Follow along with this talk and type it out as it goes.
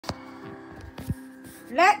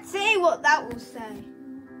Let's see what that will say.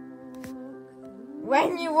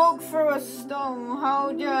 When you walk through a storm,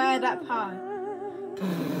 hold your head up high.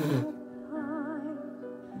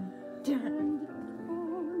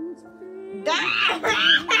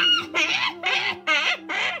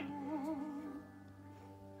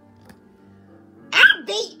 At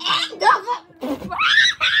the end of it.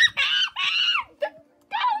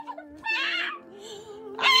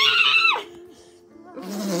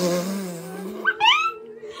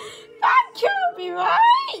 That can't be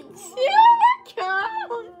right. That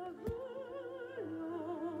can't.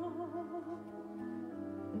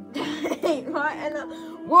 Right, and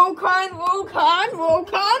walk on, walk on,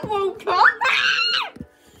 walk on, walk on.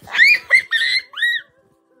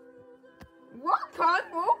 Walk on,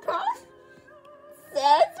 walk on.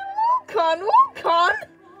 Says walk on, walk on.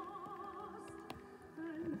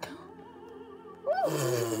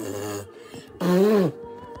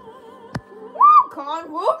 Walk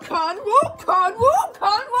on, walk on, walk on, walk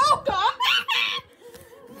on, walk on.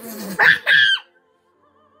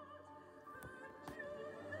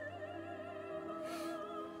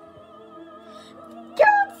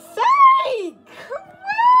 God's sake!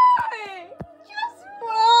 Why? Just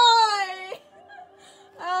why?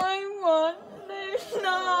 I want this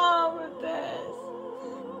now with this.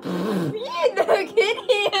 You look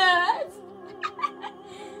idiot!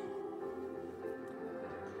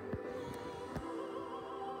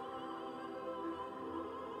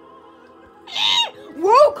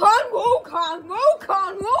 Walk on, walk on, walk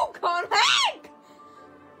on, walk on, heck!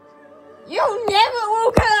 You'll never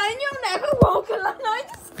walk alone, you'll never walk alone. I'm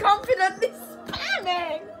just confidently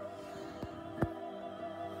spamming.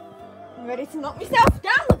 Ready to knock myself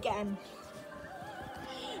down again.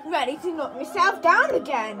 Ready to knock myself down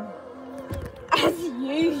again. As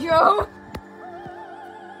usual.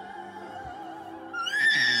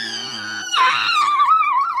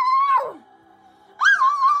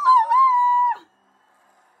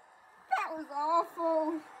 That was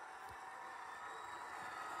awful.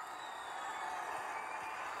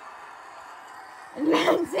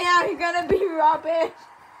 Let's see how you're gonna be rubbish.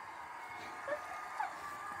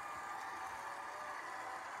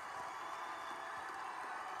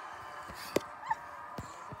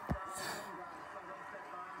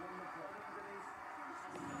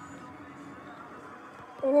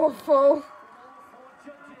 Awful.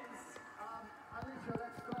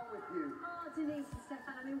 Denise and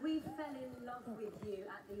Stefan, I mean, we fell in love with you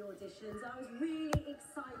at the auditions. I was really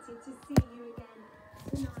excited to see you again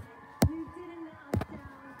tonight. You didn't let us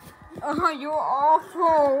down. Oh, you're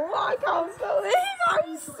awful. I can't believe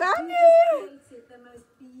I'm sang You it. just created the most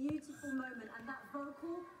beautiful moment, and that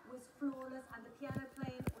vocal was flawless, and the piano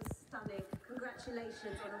playing was stunning.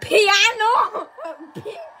 Congratulations on a Piano.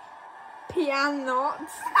 Piano.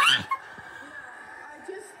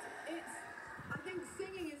 I think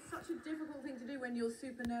singing is such a difficult thing to do when you're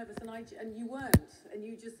super nervous, and you weren't, and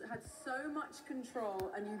you just had so much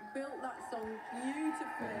control, and you built that song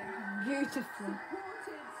beautifully. Beautiful.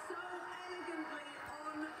 Supported so elegantly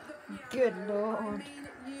on the piano. Good I Lord. mean,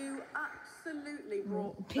 you absolutely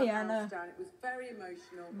brought the Piano. house down. It was very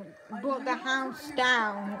emotional. Brought the house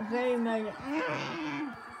down. Very much.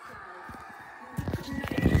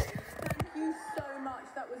 Thank you so much.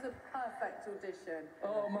 That was a perfect audition.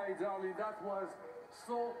 Oh, my darling, that was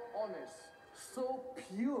so honest, so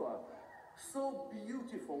pure, so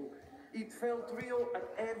beautiful. It felt real at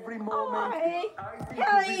every moment. I think you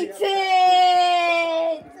hate really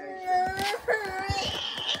it.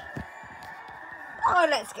 Oh,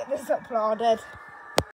 let's get this applauded.